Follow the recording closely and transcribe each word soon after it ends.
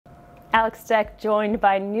Alex Stec joined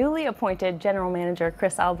by newly appointed General Manager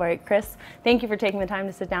Chris Albright. Chris, thank you for taking the time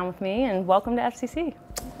to sit down with me, and welcome to FCC.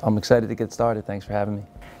 I'm excited to get started. Thanks for having me.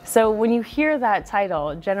 So when you hear that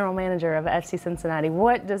title, General Manager of FC Cincinnati,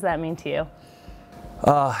 what does that mean to you?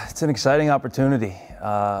 It's an exciting opportunity.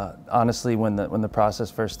 Honestly, when the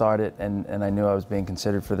process first started and I knew I was being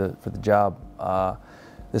considered for the job,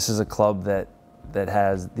 this is a club that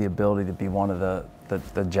has the ability to be one of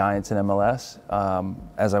the giants in MLS.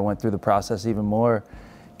 As I went through the process even more,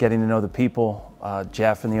 getting to know the people,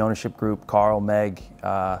 Jeff and the ownership group, Carl, Meg,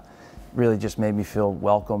 really just made me feel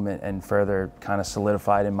welcome and further kind of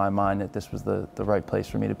solidified in my mind that this was the right place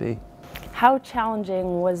for me to be. How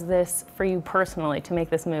challenging was this for you personally to make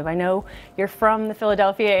this move? I know you're from the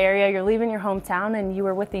Philadelphia area, you're leaving your hometown, and you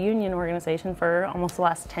were with the union organization for almost the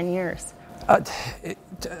last 10 years.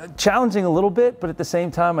 Challenging a little bit, but at the same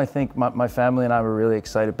time, I think my family and I were really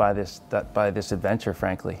excited by this adventure,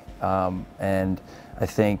 frankly. And I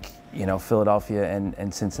think, you know, Philadelphia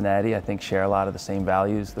and Cincinnati, I think, share a lot of the same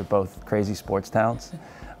values. They're both crazy sports towns,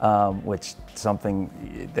 which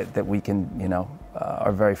something that we can, you know,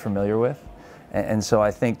 are very familiar with. And so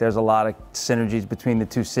I think there's a lot of synergies between the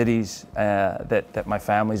two cities that my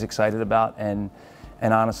family's excited about.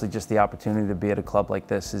 And honestly, just the opportunity to be at a club like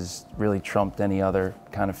this has really trumped any other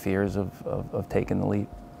kind of fears of taking the leap.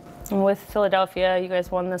 And with Philadelphia, you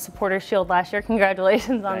guys won the Supporters' Shield last year.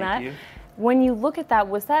 Congratulations on that. Thank you. When you look at that,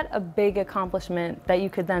 was that a big accomplishment that you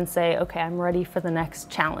could then say, okay, I'm ready for the next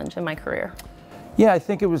challenge in my career? Yeah, I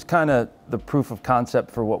think it was kind of the proof of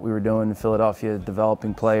concept for what we were doing in Philadelphia,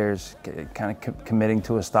 developing players, kind of committing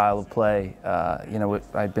to a style of play. You know,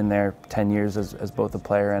 I'd been there 10 years as both a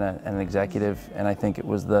player and an executive, and I think it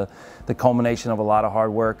was the culmination of a lot of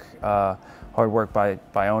hard work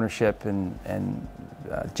by ownership and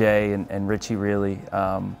Jay and Richie really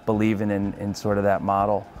believing in sort of that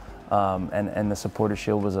model. And the Supporters'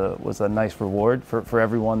 Shield was a nice reward for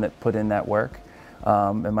everyone that put in that work.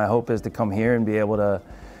 And my hope is to come here and be able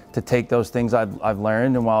to take those things I've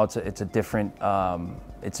learned, and while it's a different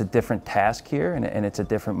task here and it's a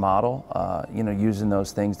different model, you know, using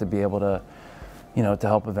those things to be able to, you know, to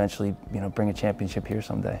help eventually, you know, bring a championship here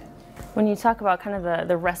someday. When you talk about kind of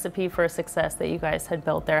the recipe for success that you guys had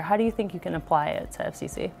built there, how do you think you can apply it to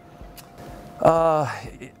FCC?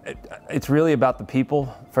 It's really about the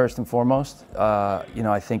people, first and foremost. You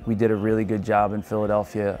know, I think we did a really good job in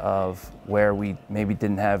Philadelphia of where we maybe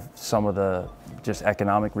didn't have some of the just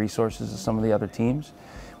economic resources of some of the other teams.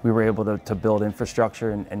 We were able to build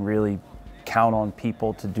infrastructure and really count on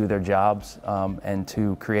people to do their jobs and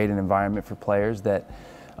to create an environment for players that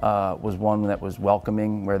was one that was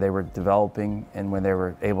welcoming, where they were developing and where they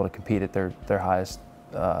were able to compete at their highest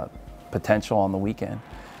potential on the weekend.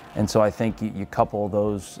 And so I think you couple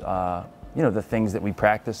those, you know, the things that we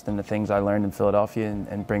practiced and the things I learned in Philadelphia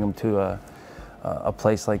and bring them to a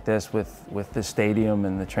place like this with the stadium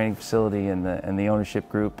and the training facility and the ownership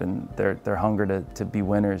group and their hunger to be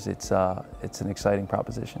winners. It's an exciting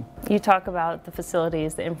proposition. You talk about the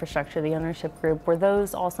facilities, the infrastructure, the ownership group. Were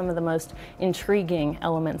those all some of the most intriguing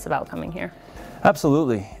elements about coming here?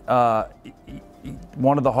 Absolutely.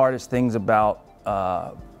 One of the hardest things about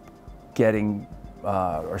getting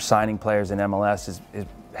or signing players in MLS is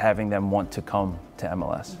having them want to come to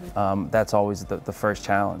MLS. That's always the first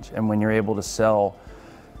challenge. And when you're able to sell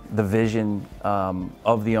the vision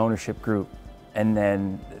of the ownership group and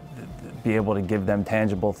then be able to give them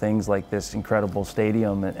tangible things like this incredible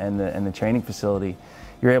stadium and the training facility,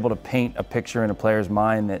 you're able to paint a picture in a player's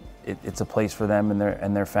mind that it's a place for them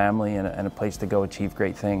and their family and a place to go achieve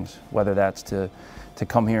great things, whether that's to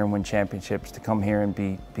come here and win championships, to come here and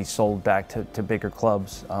be sold back to bigger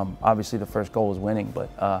clubs. Obviously the first goal is winning,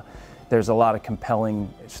 but there's a lot of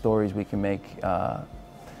compelling stories we can make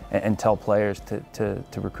and tell players to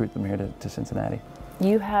recruit them here to Cincinnati.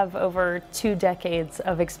 You have over 2 decades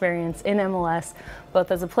of experience in MLS, both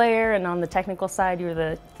as a player and on the technical side. You were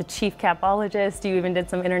the chief capologist. You even did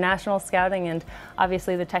some international scouting and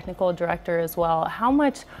obviously the technical director as well. How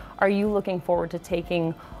much are you looking forward to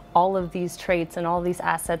taking all of these traits and all these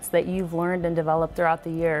assets that you've learned and developed throughout the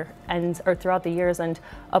years and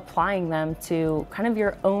applying them to kind of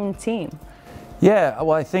your own team? Yeah,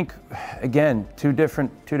 well, I think again, two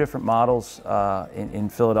different models in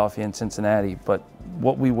Philadelphia and Cincinnati. But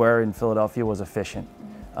what we were in Philadelphia was efficient,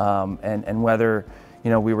 and whether, you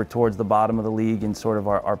know, we were towards the bottom of the league in sort of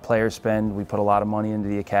our player spend, we put a lot of money into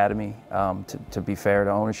the academy to be fair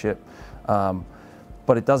to ownership.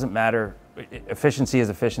 But it doesn't matter. Efficiency is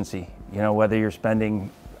efficiency. You know, whether you're spending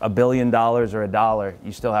 $1 billion or $1,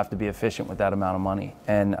 you still have to be efficient with that amount of money.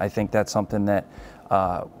 And I think that's something that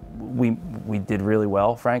we did really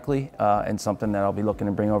well, frankly, and something that I'll be looking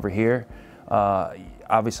to bring over here.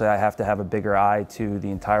 Obviously, I have to have a bigger eye to the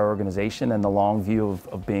entire organization and the long view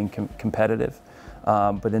of being competitive.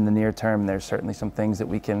 But in the near term, there's certainly some things that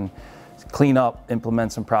we can clean up,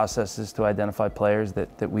 implement some processes to identify players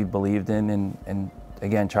that we believed in, and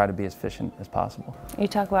again, try to be as efficient as possible. You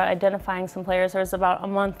talk about identifying some players. There's about a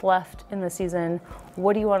month left in the season.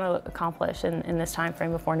 What do you want to accomplish in this time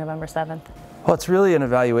frame before November 7th? Well, it's really an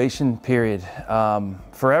evaluation period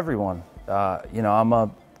for everyone. You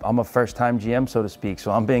know, I'm a first-time GM, so to speak,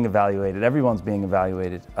 so I'm being evaluated. Everyone's being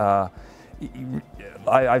evaluated.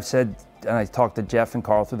 I've said, and I talked to Jeff and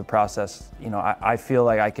Carl through the process, you know, I feel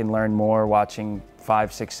like I can learn more watching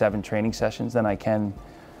 5, 6, 7 training sessions than I can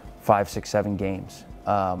 5, 6, 7 games,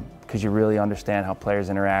 because you really understand how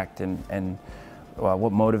players interact and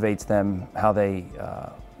what motivates them, how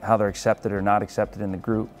they're accepted or not accepted in the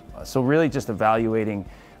group. So really just evaluating,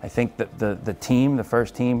 I think that the team, the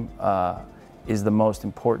first team, is the most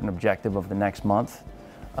important objective of the next month.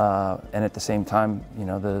 And at the same time, you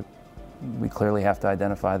know, we clearly have to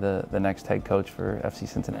identify the next head coach for FC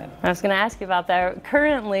Cincinnati. I was going to ask you about that.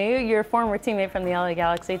 Currently, your former teammate from the LA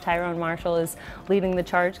Galaxy, Tyrone Marshall, is leading the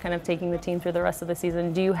charge, kind of taking the team through the rest of the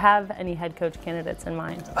season. Do you have any head coach candidates in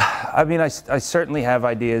mind? I mean, I certainly have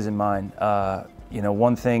ideas in mind. You know,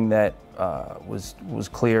 one thing that was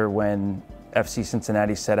clear when FC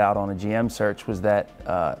Cincinnati set out on a GM search was that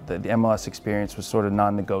the MLS experience was sort of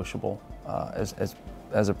non-negotiable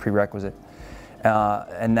as a prerequisite.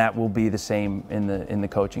 And that will be the same in the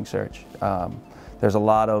coaching search. There's a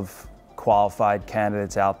lot of qualified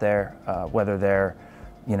candidates out there, whether they're,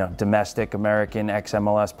 you know, domestic American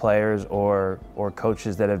ex-MLS players or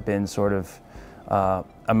coaches that have been sort of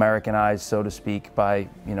Americanized, so to speak, by,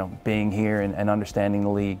 you know, being here and understanding the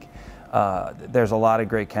league. There's a lot of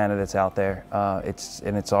great candidates out there.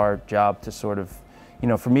 It's our job to sort of, you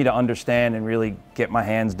know, for me to understand and really get my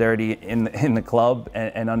hands dirty in the club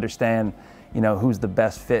and understand, you know, who's the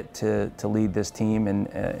best fit to lead this team and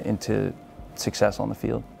into success on the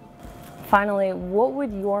field. Finally, what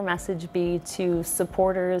would your message be to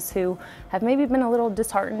supporters who have maybe been a little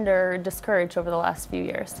disheartened or discouraged over the last few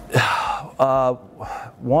years?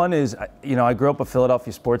 One is, you know, I grew up a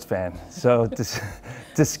Philadelphia sports fan, so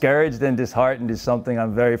discouraged and disheartened is something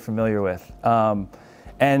I'm very familiar with.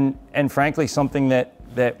 And frankly, something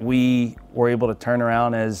that we were able to turn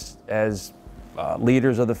around as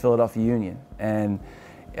leaders of the Philadelphia Union. And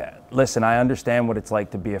listen, I understand what it's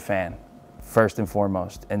like to be a fan, first and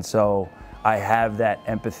foremost. And so I have that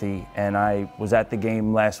empathy, and I was at the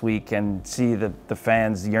game last week and see the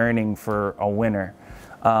fans yearning for a winner.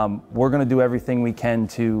 We're going to do everything we can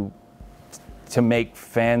to make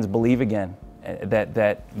fans believe again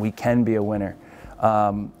that we can be a winner.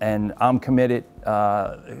 And I'm committed.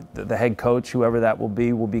 The head coach, whoever that will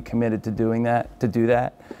be committed to do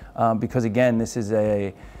that. Because again, this is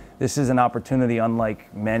an opportunity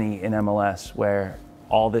unlike many in MLS, where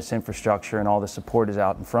all this infrastructure and all the support is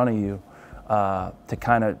out in front of you.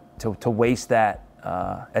 To waste that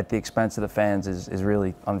at the expense of the fans is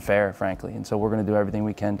really unfair, frankly. And so we're going to do everything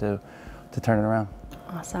we can to turn it around.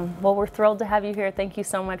 Awesome. Well, we're thrilled to have you here. Thank you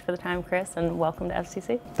so much for the time, Chris, and welcome to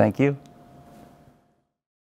FCC. Thank you.